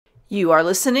You are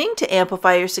listening to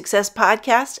Amplify Your Success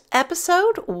Podcast,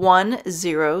 episode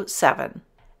 107.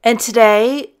 And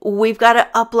today, we've got to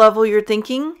up-level your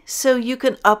thinking so you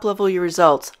can up-level your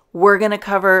results. We're going to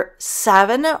cover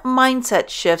 7 mindset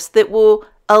shifts that will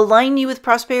align you with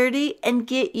prosperity and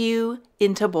get you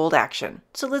into bold action.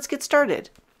 So let's get started.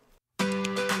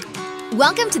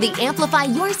 Welcome to the Amplify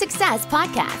Your Success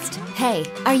Podcast. Hey,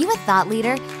 are you a thought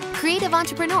leader, creative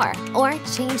entrepreneur, or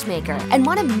change maker and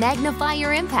want to magnify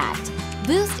your impact,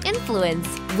 boost influence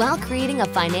while creating a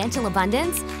financial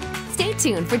abundance? Stay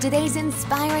tuned for today's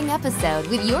inspiring episode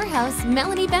with your host,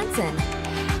 Melanie Benson.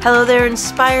 Hello there,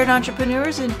 inspired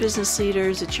entrepreneurs and business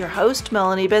leaders. It's your host,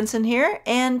 Melanie Benson here.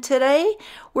 And today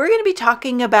we're going to be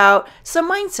talking about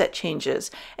some mindset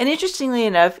changes. And interestingly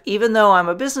enough, even though I'm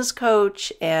a business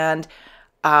coach and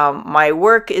my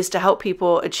work is to help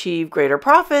people achieve greater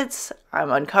profits,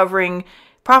 I'm uncovering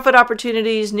profit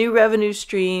opportunities, new revenue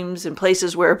streams, and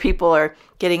places where people are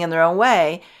getting in their own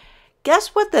way. Guess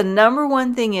what the number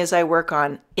one thing is I work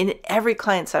on in every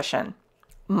client session?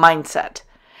 Mindset.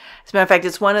 As a matter of fact,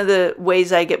 it's one of the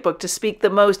ways I get booked to speak the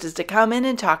most is to come in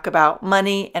and talk about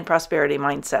money and prosperity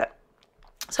mindset.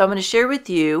 So I'm going to share with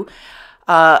you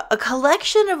a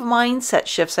collection of mindset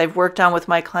shifts I've worked on with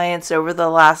my clients over the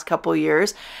last couple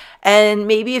years, and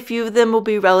maybe a few of them will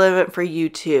be relevant for you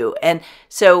too. And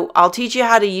so I'll teach you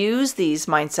how to use these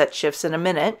mindset shifts in a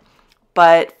minute.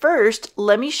 But first,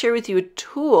 let me share with you a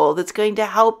tool that's going to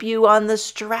help you on the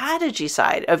strategy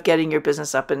side of getting your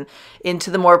business up and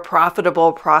into the more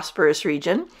profitable, prosperous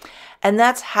region. And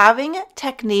that's having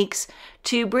techniques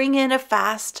to bring in a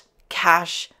fast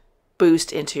cash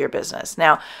boost into your business.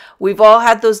 Now, we've all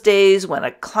had those days when a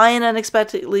client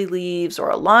unexpectedly leaves, or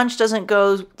a launch doesn't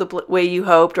go the way you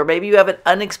hoped, or maybe you have an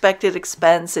unexpected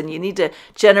expense and you need to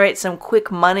generate some quick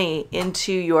money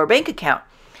into your bank account.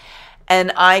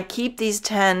 And I keep these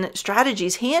 10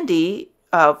 strategies handy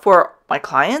for my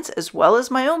clients as well as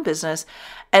my own business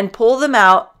and pull them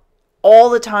out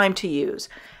all the time to use.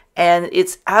 And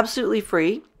it's absolutely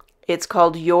free. It's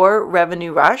called Your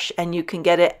Revenue Rush, and you can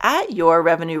get it at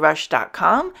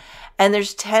yourrevenuerush.com. And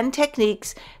there's 10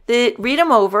 techniques that read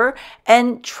them over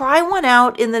and try one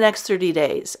out in the next 30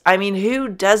 days. I mean, who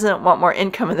doesn't want more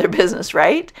income in their business,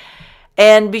 right?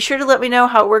 And be sure to let me know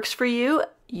how it works for you.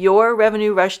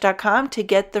 yourrevenuerush.com to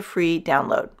get the free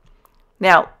download.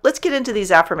 Now, let's get into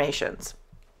these affirmations.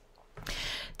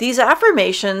 These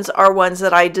affirmations are ones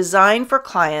that I design for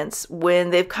clients when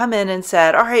they've come in and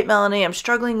said, all right, Melanie, I'm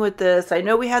struggling with this. I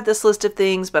know we had this list of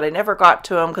things, but I never got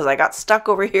to them because I got stuck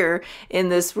over here in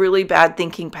this really bad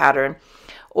thinking pattern.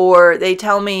 Or they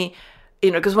tell me,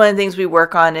 because one of the things we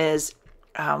work on is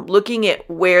looking at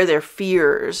where their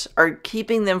fears are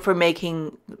keeping them from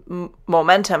making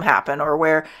momentum happen, or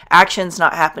where action's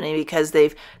not happening because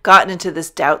they've gotten into this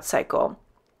doubt cycle.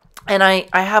 And I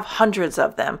have hundreds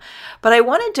of them, but I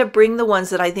wanted to bring the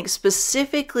ones that I think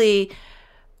specifically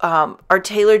are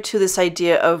tailored to this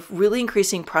idea of really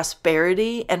increasing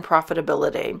prosperity and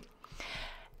profitability.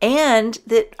 And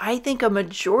that I think a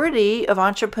majority of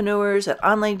entrepreneurs and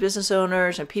online business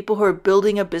owners and people who are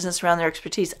building a business around their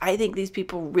expertise, I think these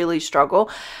people really struggle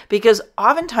because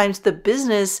oftentimes the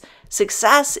business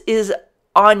success is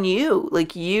on you.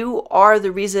 Like, you are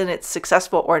the reason it's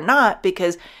successful or not,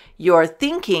 because your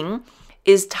thinking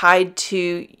is tied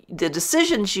to the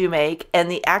decisions you make and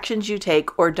the actions you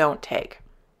take or don't take.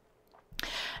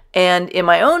 And in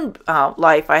my own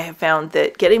life, I have found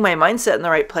that getting my mindset in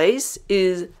the right place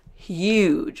is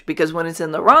huge, because when it's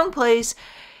in the wrong place,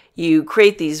 you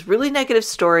create these really negative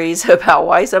stories about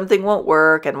why something won't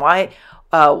work and why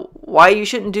you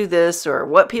shouldn't do this or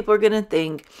what people are going to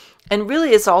think. And really,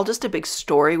 it's all just a big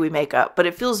story we make up, but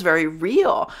it feels very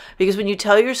real because when you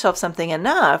tell yourself something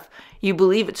enough, you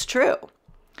believe it's true.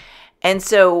 And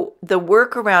so the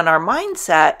work around our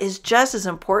mindset is just as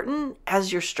important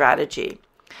as your strategy.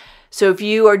 So if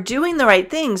you are doing the right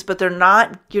things, but you're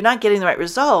not getting the right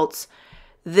results,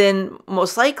 then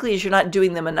most likely is you're not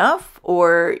doing them enough,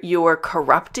 or you're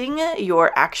corrupting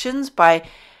your actions by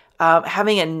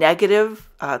having a negative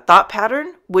thought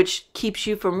pattern, which keeps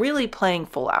you from really playing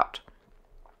full out.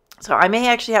 So I may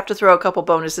actually have to throw a couple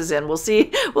bonuses in. We'll see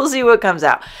what comes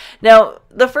out. Now,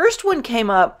 the first one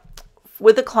came up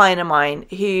with a client of mine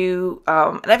who,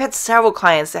 and I've had several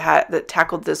clients that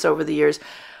tackled this over the years,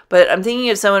 but I'm thinking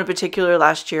of someone in particular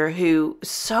last year who is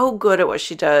so good at what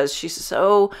she does. She's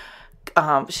so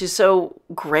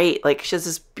great. Like, she has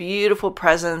this beautiful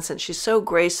presence, and she's so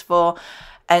graceful,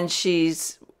 and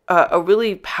she's a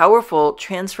really powerful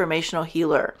transformational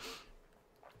healer.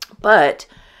 But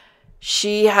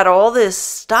she had all this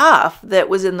stuff that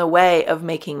was in the way of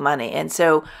making money. And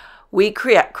so we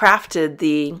crafted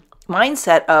the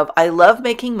mindset of I love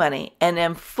making money and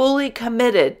am fully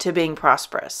committed to being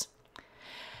prosperous.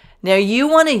 Now you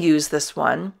want to use this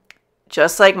one,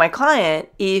 just like my client,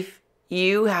 if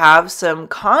you have some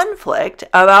conflict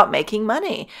about making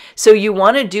money. So you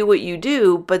want to do what you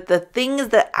do, but the things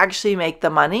that actually make the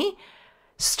money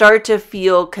start to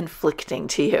feel conflicting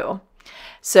to you.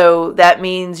 So that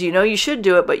means you should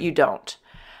do it, but you don't.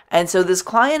 And so this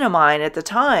client of mine at the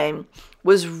time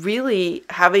was really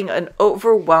having an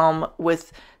overwhelm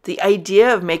with the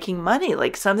idea of making money.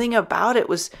 Like something about it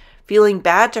was feeling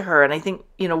bad to her. And I think,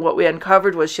 what we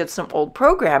uncovered was she had some old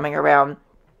programming around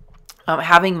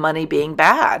having money being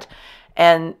bad.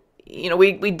 And,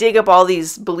 we dig up all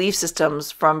these belief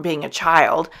systems from being a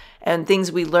child and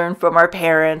things we learn from our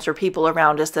parents or people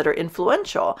around us that are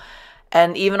influential.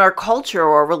 And even our culture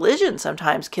or religion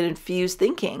sometimes can infuse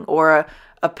thinking, or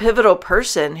a pivotal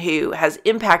person who has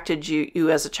impacted you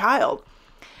as a child.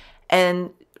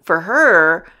 And for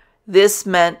her, this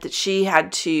meant that she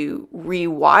had to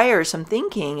rewire some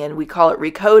thinking, and we call it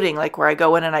recoding, like where I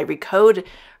go in and I recode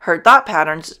her thought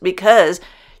patterns, because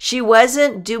she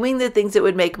wasn't doing the things that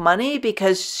would make money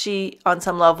because she, on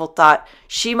some level, thought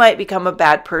she might become a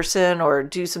bad person or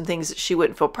do some things that she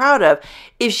wouldn't feel proud of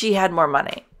if she had more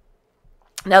money.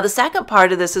 Now, the second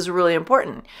part of this is really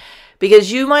important,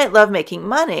 because you might love making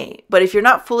money, but if you're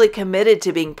not fully committed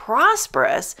to being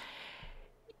prosperous,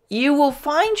 you will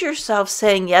find yourself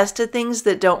saying yes to things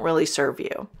that don't really serve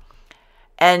you.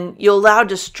 And you'll allow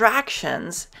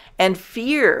distractions and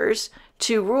fears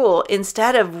to rule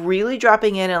instead of really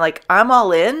dropping in and like, I'm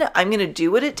all in, I'm going to do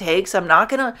what it takes. I'm not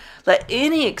going to let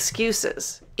any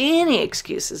excuses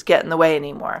get in the way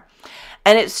anymore.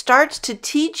 And it starts to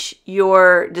teach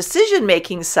your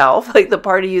decision-making self, like the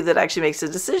part of you that actually makes the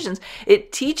decisions,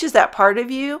 it teaches that part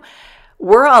of you,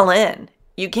 we're all in.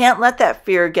 You can't let that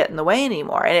fear get in the way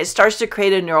anymore. And it starts to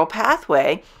create a neural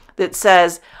pathway that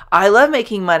says, I love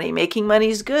making money. Making money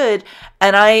is good.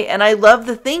 And I love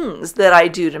the things that I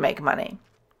do to make money.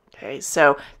 Okay,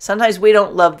 so sometimes we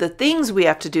don't love the things we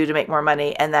have to do to make more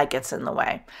money, and that gets in the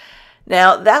way.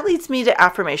 Now, that leads me to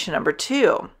affirmation number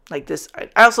 2. Like this, I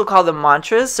also call them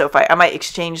mantras. So if I might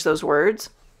exchange those words.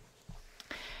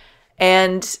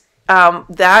 And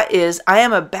that is, I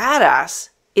am a badass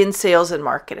in sales and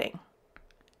marketing.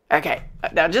 Okay,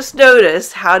 now just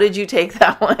notice, how did you take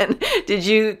that one? Did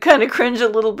you kind of cringe a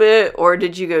little bit, or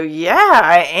did you go, yeah,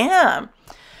 I am?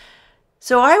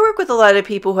 So I work with a lot of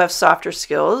people who have softer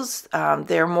skills.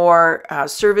 They're more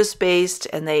service-based,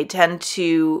 and they tend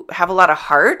to have a lot of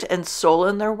heart and soul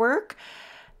in their work.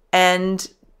 And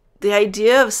the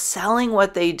idea of selling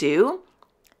what they do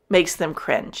makes them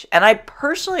cringe. And I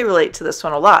personally relate to this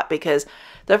one a lot, because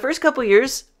the first couple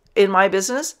years in my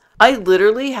business, I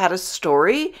literally had a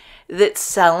story that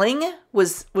selling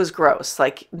was gross.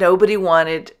 Like nobody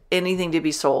wanted anything to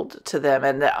be sold to them,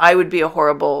 and that I would be a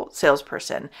horrible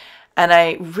salesperson. And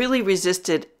I really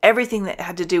resisted everything that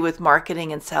had to do with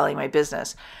marketing and selling my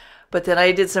business. But then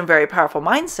I did some very powerful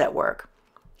mindset work,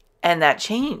 and that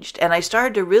changed. And I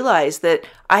started to realize that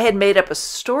I had made up a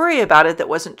story about it that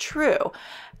wasn't true.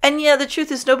 And yeah, the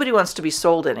truth is nobody wants to be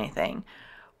sold anything.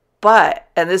 But,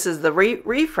 and this is the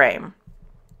reframe,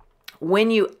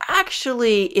 when you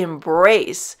actually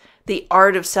embrace the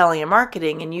art of selling and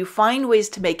marketing, and you find ways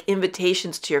to make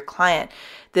invitations to your client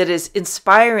that is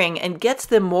inspiring and gets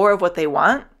them more of what they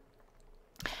want,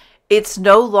 it's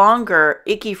no longer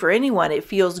icky for anyone. It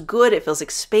feels good. It feels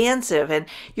expansive. And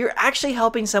you're actually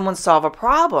helping someone solve a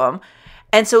problem.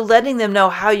 And so letting them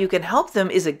know how you can help them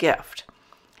is a gift.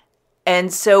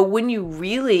 And so when you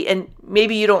really, and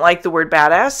maybe you don't like the word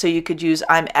badass, so you could use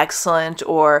I'm excellent,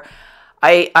 or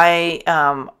I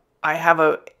have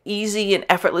a easy and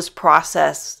effortless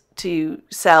process to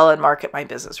sell and market my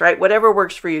business, right? Whatever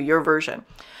works for you, your version.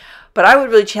 But I would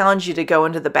really challenge you to go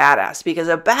into the badass, because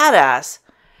a badass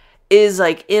is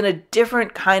like in a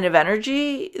different kind of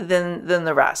energy than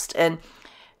the rest. And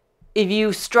if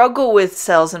you struggle with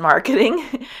sales and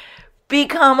marketing,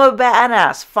 become a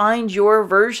badass. Find your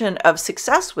version of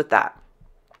success with that.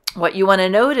 What you want to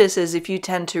notice is if you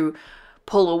tend to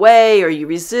pull away, or you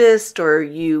resist, or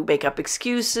you make up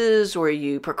excuses, or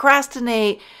you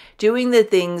procrastinate doing the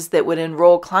things that would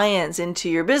enroll clients into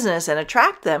your business and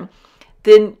attract them,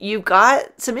 then you've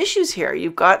got some issues here.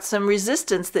 You've got some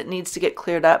resistance that needs to get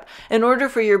cleared up in order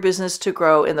for your business to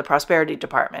grow in the prosperity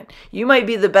department. You might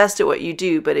be the best at what you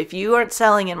do, but if you aren't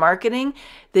selling and marketing,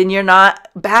 then you're not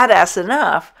badass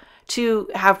enough to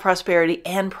have prosperity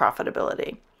and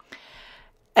profitability.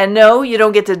 And no, you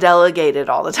don't get to delegate it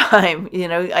all the time.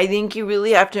 I think you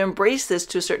really have to embrace this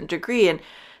to a certain degree. And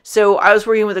So I was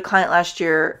working with a client last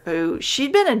year who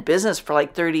she'd been in business for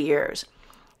like 30 years.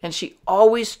 And she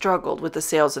always struggled with the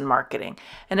sales and marketing.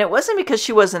 And it wasn't because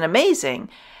she wasn't amazing.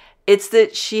 It's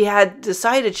that she had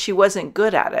decided she wasn't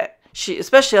good at it,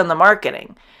 especially on the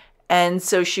marketing. And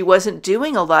so she wasn't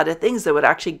doing a lot of things that would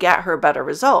actually get her better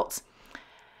results.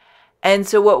 And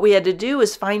so what we had to do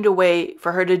was find a way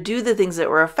for her to do the things that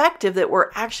were effective, that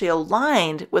were actually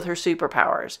aligned with her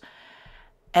superpowers.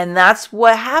 And that's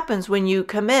what happens when you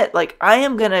commit. Like, I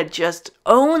am going to just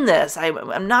own this.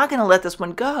 I'm not going to let this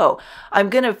one go. I'm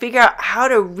going to figure out how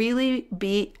to really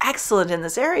be excellent in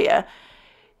this area.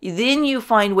 Then you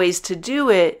find ways to do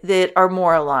it that are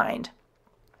more aligned.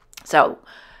 So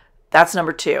that's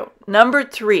number 2. Number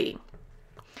 3,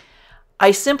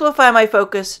 I simplify my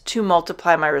focus to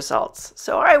multiply my results.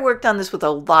 So I worked on this with a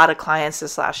lot of clients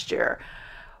this last year.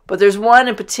 But there's one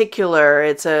in particular.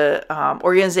 It's a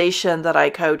organization that I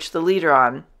coach the leader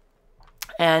on.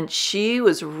 And she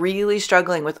was really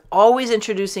struggling with always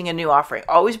introducing a new offering,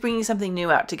 always bringing something new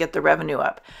out to get the revenue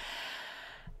up.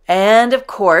 And of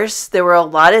course, there were a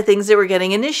lot of things that were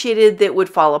getting initiated that would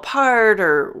fall apart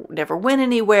or never went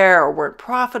anywhere or weren't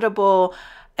profitable.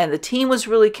 And the team was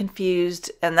really confused.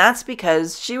 And that's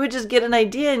because she would just get an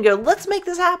idea and go, let's make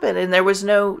this happen. And there was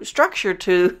no structure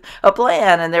to a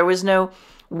plan, and there was no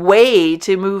way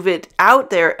to move it out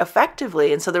there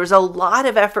effectively. And so there was a lot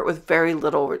of effort with very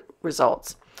little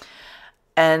results.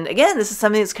 And again, this is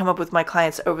something that's come up with my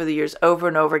clients over the years, over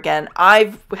and over again.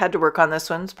 I've had to work on this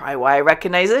one. It's probably why I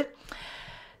recognize it.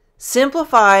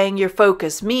 Simplifying your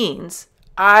focus means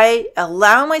I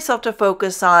allow myself to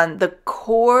focus on the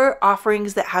core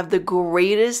offerings that have the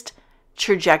greatest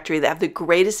trajectory, that have the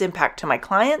greatest impact to my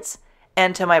clients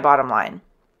and to my bottom line.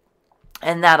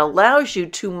 And that allows you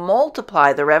to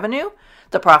multiply the revenue,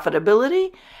 the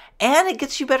profitability, and it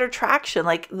gets you better traction.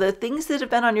 Like, the things that have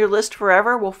been on your list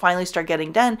forever will finally start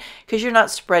getting done because you're not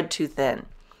spread too thin.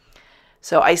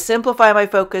 So I simplify my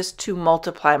focus to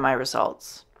multiply my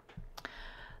results.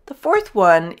 The 4th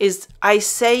one is I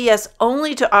say yes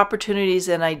only to opportunities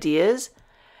and ideas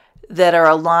that are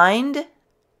aligned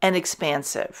and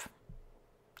expansive.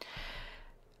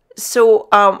 So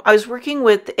I was working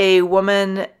with a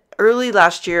woman early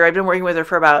last year. I've been working with her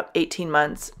for about 18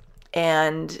 months,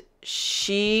 and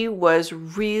she was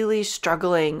really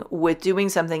struggling with doing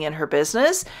something in her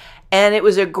business. And it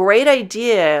was a great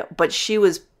idea, but she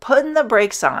was putting the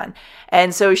brakes on.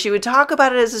 And so she would talk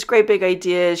about it as this great big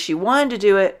idea. She wanted to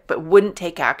do it, but wouldn't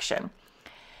take action.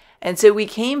 And so we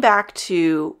came back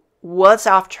to what's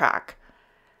off track.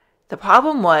 The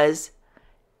problem was,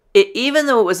 even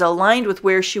though it was aligned with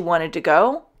where she wanted to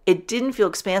go, it didn't feel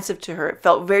expansive to her. It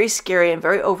felt very scary and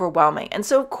very overwhelming. And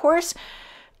so, of course,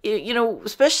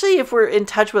 especially if we're in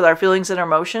touch with our feelings and our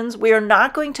emotions, we are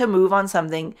not going to move on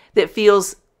something that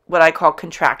feels what I call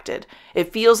contracted.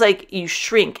 It feels like you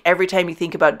shrink every time you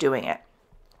think about doing it.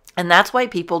 And that's why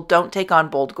people don't take on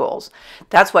bold goals.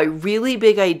 That's why really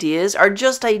big ideas are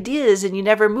just ideas and you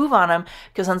never move on them,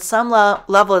 because on some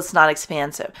level it's not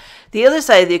expansive. The other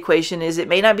side of the equation is it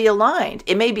may not be aligned.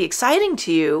 It may be exciting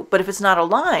to you, but if it's not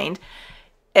aligned,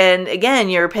 and again,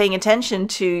 you're paying attention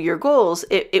to your goals,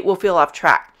 it will feel off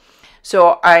track.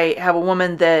 So I have a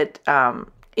woman that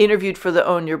interviewed for the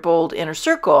Own Your Bold Inner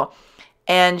Circle,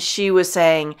 and she was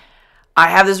saying, I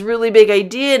have this really big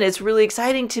idea and it's really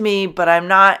exciting to me, but I'm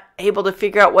not able to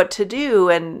figure out what to do.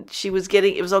 And it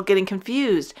was all getting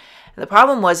confused. And the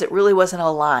problem was it really wasn't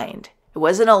aligned. It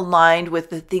wasn't aligned with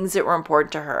the things that were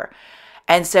important to her.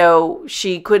 And so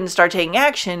she couldn't start taking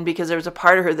action because there was a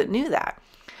part of her that knew that.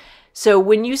 So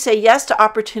when you say yes to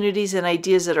opportunities and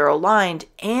ideas that are aligned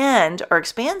and are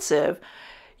expansive,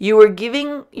 you are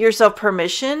giving yourself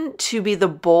permission to be the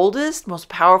boldest, most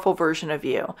powerful version of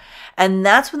you. And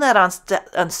that's when that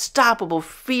unstoppable,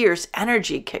 fierce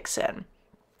energy kicks in.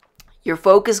 Your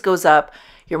focus goes up,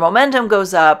 your momentum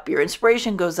goes up, your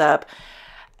inspiration goes up,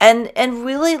 and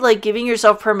really like giving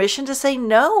yourself permission to say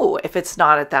no if it's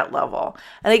not at that level.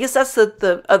 And I guess that's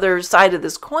the other side of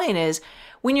this coin is,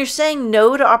 when you're saying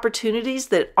no to opportunities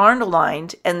that aren't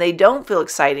aligned and they don't feel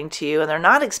exciting to you and they're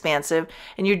not expansive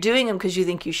and you're doing them because you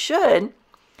think you should,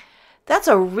 that's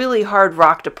a really hard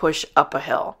rock to push up a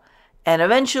hill. And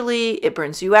eventually it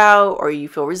burns you out, or you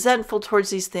feel resentful towards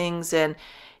these things and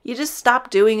you just stop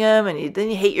doing them, and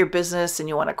then you hate your business and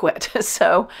you want to quit.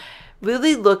 So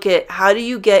really look at how do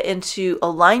you get into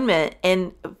alignment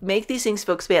and make these things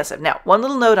feel expansive. Now, one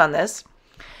little note on this.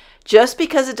 Just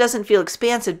because it doesn't feel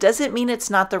expansive doesn't mean it's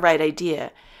not the right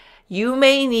idea. You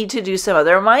may need to do some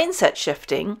other mindset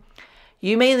shifting.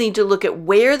 You may need to look at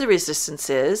where the resistance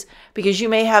is, because you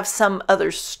may have some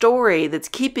other story that's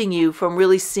keeping you from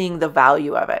really seeing the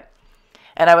value of it.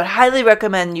 And I would highly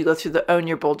recommend you go through the Own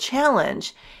Your Bold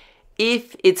Challenge.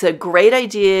 If it's a great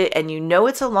idea and you know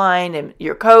it's aligned, and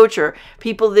your coach or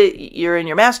people that you're in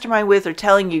your mastermind with are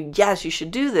telling you, yes, you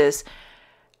should do this,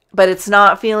 but it's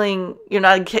not feeling, you're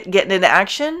not getting into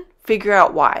action, figure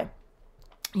out why.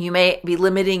 You may be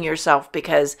limiting yourself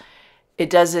because it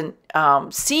doesn't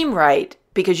seem right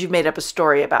because you've made up a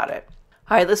story about it.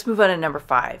 All right, let's move on to number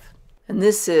 5. And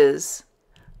this is,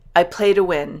 I play to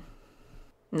win,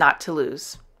 not to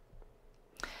lose.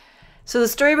 So the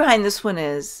story behind this one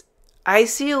is, I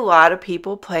see a lot of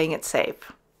people playing it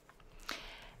safe.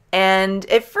 And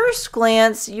at first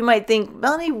glance, you might think,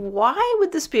 Melanie, why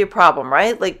would this be a problem,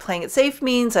 right? Like, playing it safe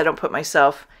means I don't put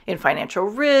myself in financial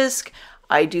risk.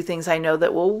 I do things I know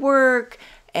that will work.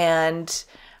 And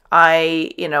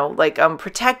I'm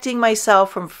protecting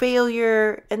myself from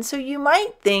failure. And so you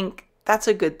might think that's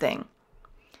a good thing.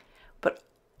 But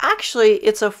actually,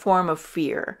 it's a form of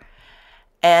fear.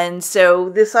 And so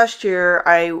this last year,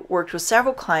 I worked with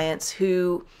several clients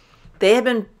who they had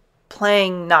been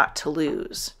playing not to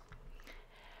lose.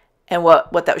 And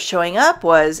what that was showing up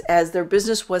was, as their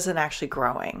business wasn't actually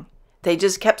growing, they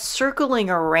just kept circling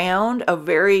around a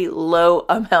very low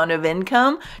amount of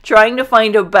income, trying to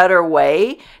find a better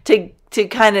way to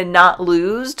kind of not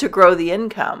lose, to grow the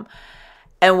income.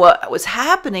 And what was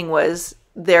happening was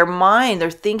their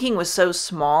thinking was so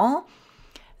small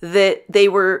that they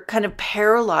were kind of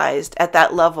paralyzed at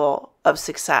that level of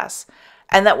success.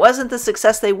 And that wasn't the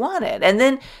success they wanted. And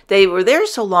then they were there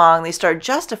so long, they started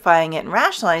justifying it and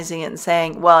rationalizing it and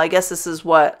saying, well, I guess this is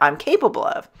what I'm capable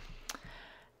of.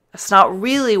 That's not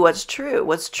really what's true.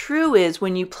 What's true is,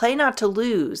 when you play not to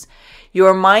lose,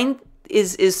 your mind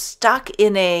is stuck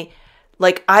in a,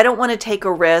 like, I don't want to take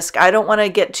a risk. I don't want to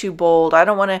get too bold. I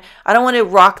don't want to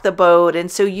rock the boat.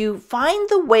 And so you find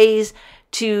the ways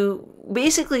to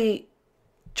basically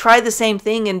try the same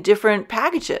thing in different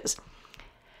packages.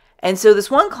 And so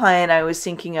this one client I was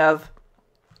thinking of,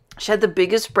 she had the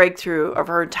biggest breakthrough of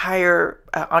her entire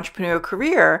entrepreneurial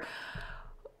career,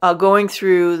 going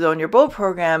through the Own Your Bold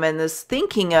program, and this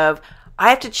thinking of, I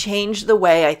have to change the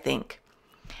way I think.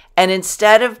 And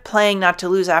instead of playing not to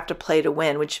lose, I have to play to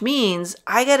win, which means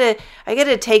I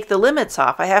gotta take the limits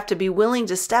off. I have to be willing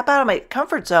to step out of my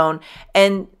comfort zone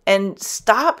and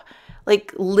stop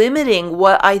like limiting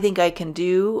what I think I can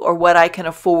do, or what I can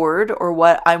afford, or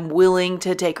what I'm willing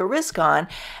to take a risk on,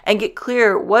 and get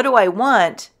clear, what do I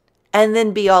want, and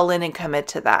then be all in and commit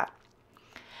to that.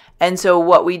 And so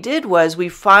what we did was, we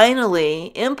finally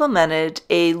implemented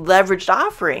a leveraged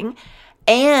offering,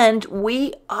 and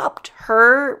we upped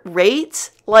her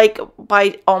rates like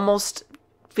by almost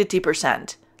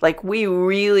 50%. Like, we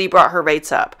really brought her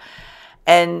rates up.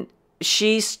 And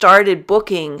she started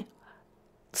booking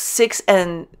 5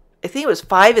 and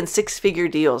 6 figure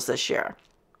deals this year.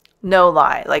 No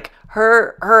lie. Like,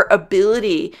 her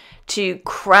ability to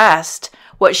crest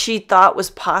what she thought was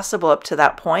possible up to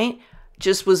that point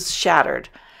just was shattered.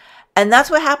 And that's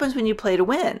what happens when you play to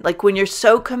win. Like, when you're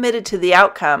so committed to the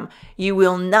outcome, you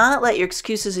will not let your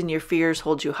excuses and your fears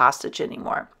hold you hostage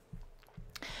anymore.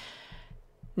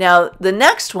 Now, the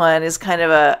next one is kind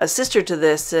of a sister to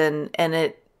this, and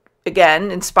it,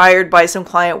 again, inspired by some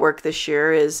client work this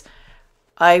year, is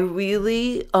I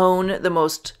really own the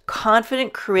most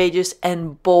confident, courageous,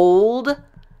 and bold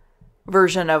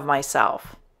version of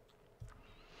myself.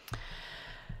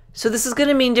 So this is going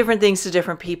to mean different things to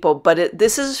different people, but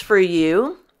this is for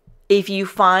you. If you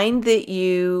find that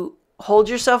you hold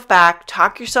yourself back,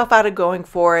 talk yourself out of going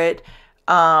for it,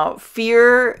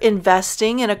 fear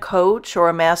investing in a coach or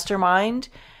a mastermind,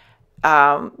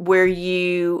 where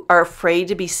you are afraid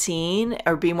to be seen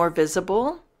or be more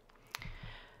visible.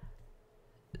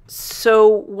 So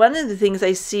one of the things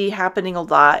I see happening a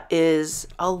lot,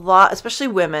 especially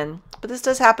women, but this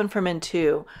does happen for men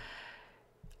too.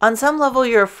 On some level,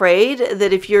 you're afraid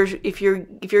that if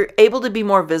you're able to be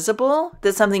more visible,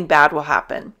 that something bad will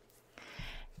happen.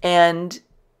 And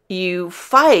you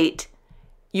fight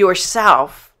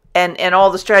yourself and all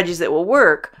the strategies that will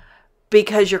work,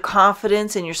 because your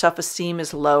confidence and your self-esteem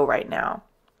is low right now.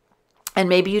 And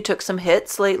maybe you took some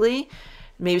hits lately.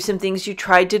 Maybe some things you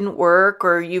tried didn't work,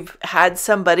 or you've had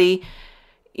somebody,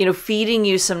 feeding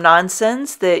you some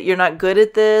nonsense that you're not good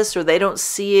at this, or they don't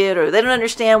see it, or they don't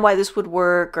understand why this would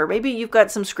work. Or maybe you've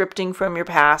got some scripting from your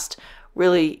past,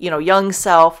 really, young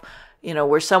self,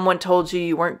 where someone told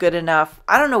you weren't good enough.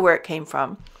 I don't know where it came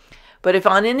from. But if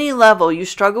on any level you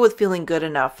struggle with feeling good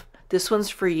enough, This one's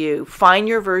for you. Find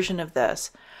your version of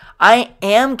this. I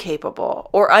am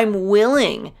capable, or I'm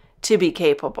willing to be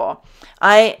capable.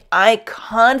 I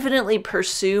confidently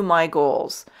pursue my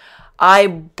goals. I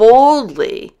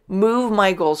boldly move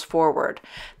my goals forward.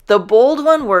 The bold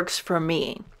one works for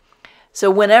me. So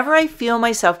whenever I feel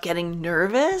myself getting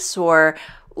nervous or,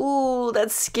 ooh,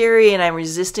 that's scary and I'm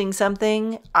resisting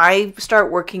something, I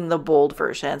start working the bold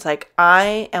version. It's like,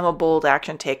 I am a bold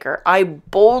action taker. I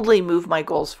boldly move my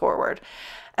goals forward.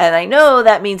 And I know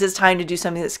that means it's time to do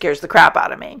something that scares the crap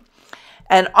out of me.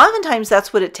 And oftentimes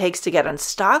that's what it takes to get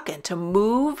unstuck and to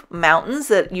move mountains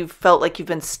that you've felt like you've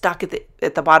been stuck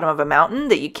at the bottom of a mountain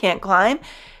that you can't climb.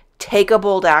 Take a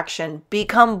bold action,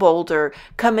 become bolder,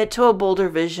 commit to a bolder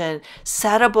vision,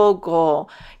 set a bold goal,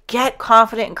 get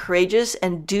confident and courageous,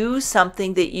 and do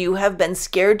something that you have been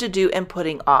scared to do and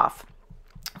putting off.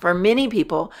 For many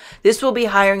people, this will be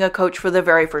hiring a coach for the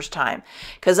very first time,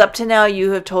 because up to now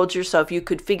you have told yourself you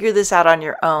could figure this out on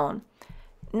your own.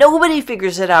 Nobody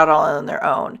figures it out all on their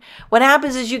own. What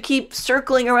happens is you keep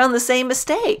circling around the same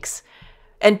mistakes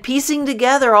and piecing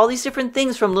together all these different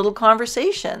things from little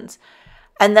conversations.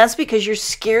 And that's because you're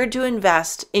scared to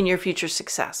invest in your future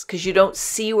success because you don't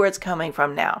see where it's coming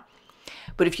from now.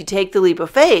 But if you take the leap of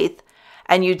faith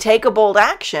and you take a bold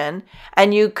action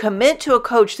and you commit to a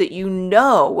coach that you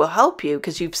know will help you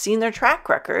because you've seen their track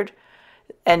record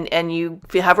and you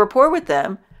have rapport with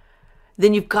them,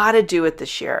 then you've got to do it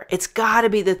this year. It's got to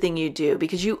be the thing you do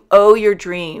because you owe your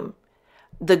dream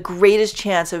the greatest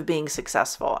chance of being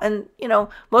successful. And,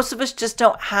 most of us just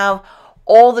don't have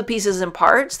all the pieces and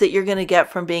parts that you're going to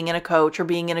get from being in a coach or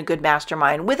being in a good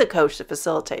mastermind with a coach that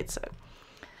facilitates it.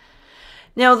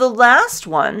 Now, the last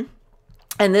one,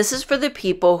 and this is for the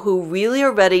people who really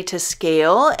are ready to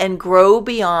scale and grow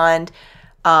beyond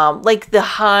like the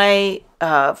high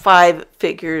 5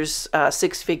 figures,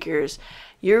 6 figures.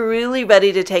 You're really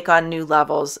ready to take on new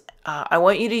levels. I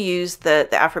want you to use the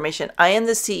affirmation, I am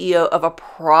the CEO of a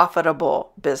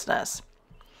profitable business.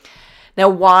 Now,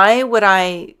 why would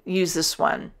I use this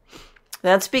one?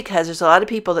 That's because there's a lot of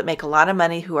people that make a lot of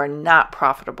money who are not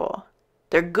profitable.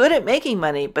 They're good at making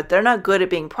money, but they're not good at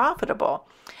being profitable.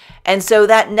 And so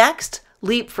that next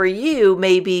leap for you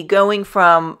may be going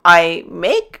from I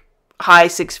make high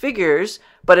 6 figures,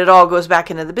 but it all goes back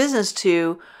into the business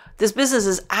to this business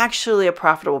is actually a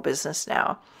profitable business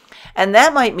now. And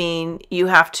that might mean you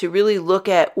have to really look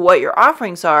at what your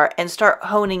offerings are and start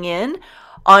honing in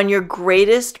on your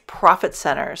greatest profit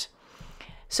centers.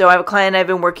 So I have a client I've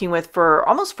been working with for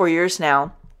almost 4 years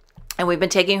now, and we've been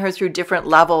taking her through different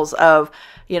levels of,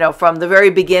 from the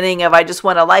very beginning of I just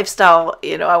want a lifestyle,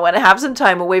 I want to have some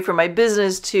time away from my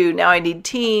business to now I need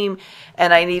team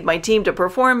and I need my team to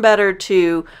perform better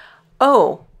to,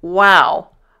 oh, wow.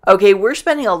 Okay, we're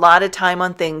spending a lot of time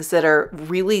on things that are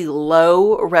really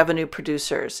low revenue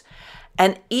producers.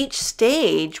 And each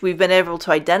stage we've been able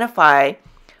to identify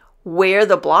where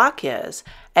the block is.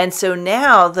 And so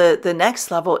now the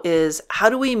next level is how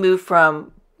do we move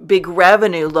from big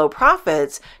revenue, low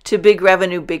profits to big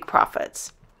revenue, big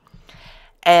profits?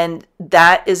 And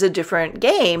that is a different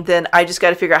game than I just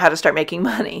got to figure out how to start making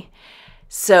money.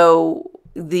 So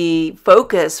the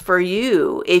focus for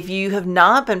you, if you have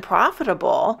not been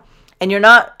profitable and you're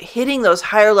not hitting those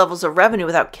higher levels of revenue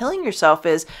without killing yourself,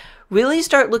 is really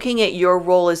start looking at your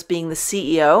role as being the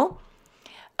CEO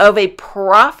of a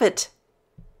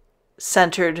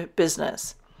profit-centered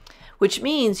business, which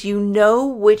means you know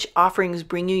which offerings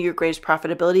bring you your greatest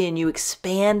profitability and you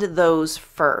expand those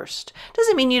first.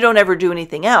 Doesn't mean you don't ever do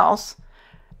anything else,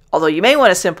 although you may want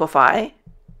to simplify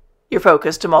your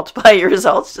focus to multiply your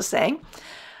results, just saying.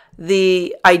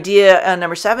 The idea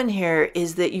number 7 here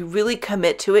is that you really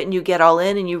commit to it and you get all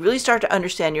in and you really start to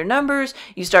understand your numbers.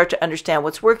 You start to understand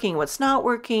what's working, what's not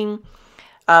working.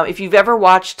 If you've ever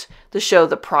watched the show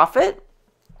The Profit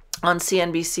on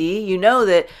CNBC, you know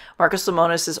that Marcus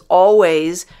Lemonis is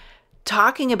always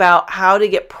talking about how to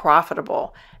get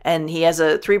profitable. And he has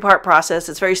a 3-part process.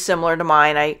 It's very similar to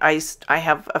mine. I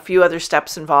have a few other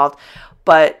steps involved.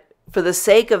 But for the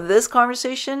sake of this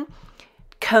conversation,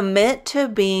 commit to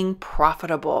being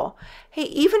profitable. Hey,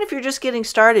 even if you're just getting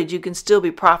started, you can still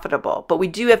be profitable. But we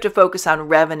do have to focus on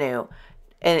revenue.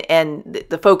 And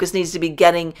the focus needs to be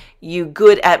getting you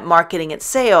good at marketing and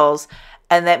sales.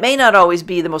 And that may not always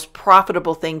be the most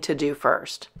profitable thing to do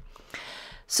first.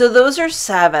 So those are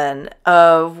 7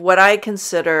 of what I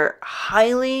consider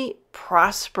highly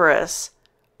prosperous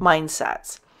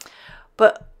mindsets.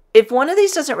 But if one of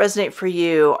these doesn't resonate for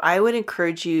you, I would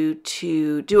encourage you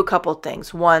to do a couple of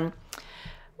things. 1,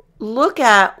 look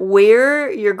at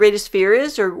where your greatest fear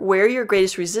is or where your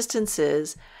greatest resistance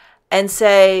is, and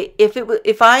say,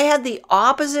 if I had the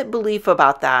opposite belief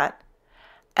about that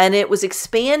and it was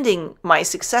expanding my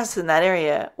success in that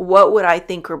area, what would I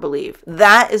think or believe?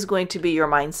 That is going to be your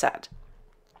mindset.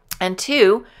 And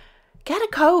 2, get a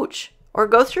coach or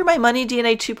go through my Money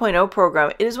DNA 2.0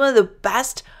 program. It is one of the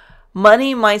best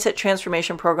money mindset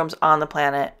transformation programs on the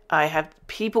planet. I have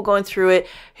people going through it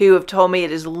who have told me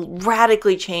it has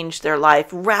radically changed their life,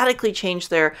 radically changed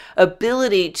their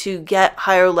ability to get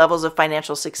higher levels of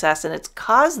financial success, and it's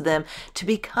caused them to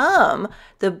become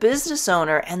the business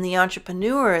owner and the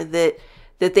entrepreneur that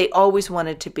they always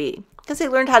wanted to be, because they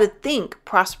learned how to think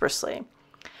prosperously.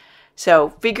 So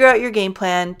figure out your game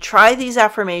plan, try these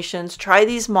affirmations, try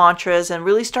these mantras, and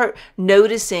really start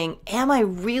noticing, am I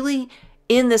really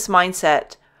in this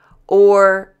mindset,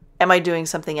 or am I doing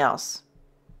something else?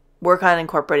 Work on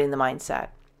incorporating the mindset.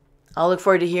 I'll look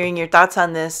forward to hearing your thoughts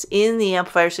on this in the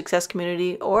Amplify Your Success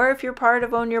community, or if you're part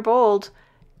of Own Your Bold,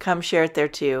 come share it there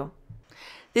too.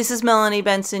 This is Melanie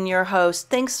Benson, your host.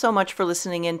 Thanks so much for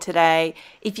listening in today.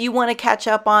 If you want to catch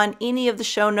up on any of the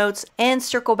show notes and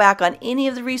circle back on any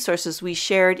of the resources we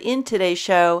shared in today's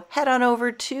show, head on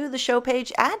over to the show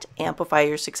page at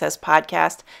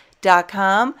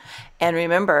amplifyyoursuccesspodcast.com. And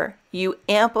remember, you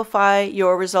amplify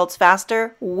your results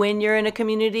faster when you're in a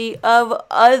community of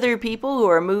other people who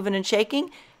are moving and shaking.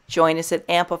 Join us at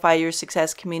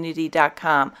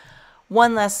amplifyyoursuccesscommunity.com.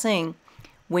 One last thing,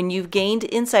 when you've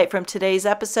gained insight from today's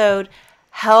episode,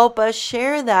 help us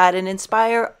share that and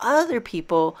inspire other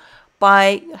people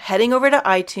by heading over to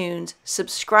iTunes,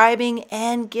 subscribing,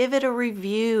 and give it a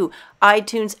review.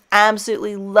 iTunes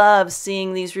absolutely loves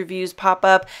seeing these reviews pop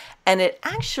up, and it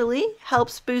actually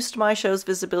helps boost my show's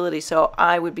visibility. So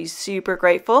I would be super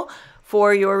grateful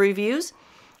for your reviews.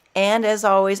 And as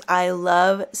always, I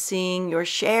love seeing your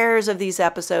shares of these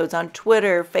episodes on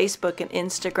Twitter, Facebook, and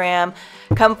Instagram.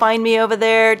 Come find me over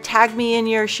there. Tag me in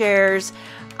your shares.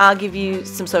 I'll give you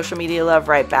some social media love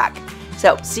right back.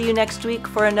 So see you next week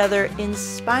for another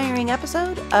inspiring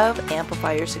episode of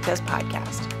Amplify Your Success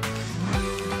Podcast.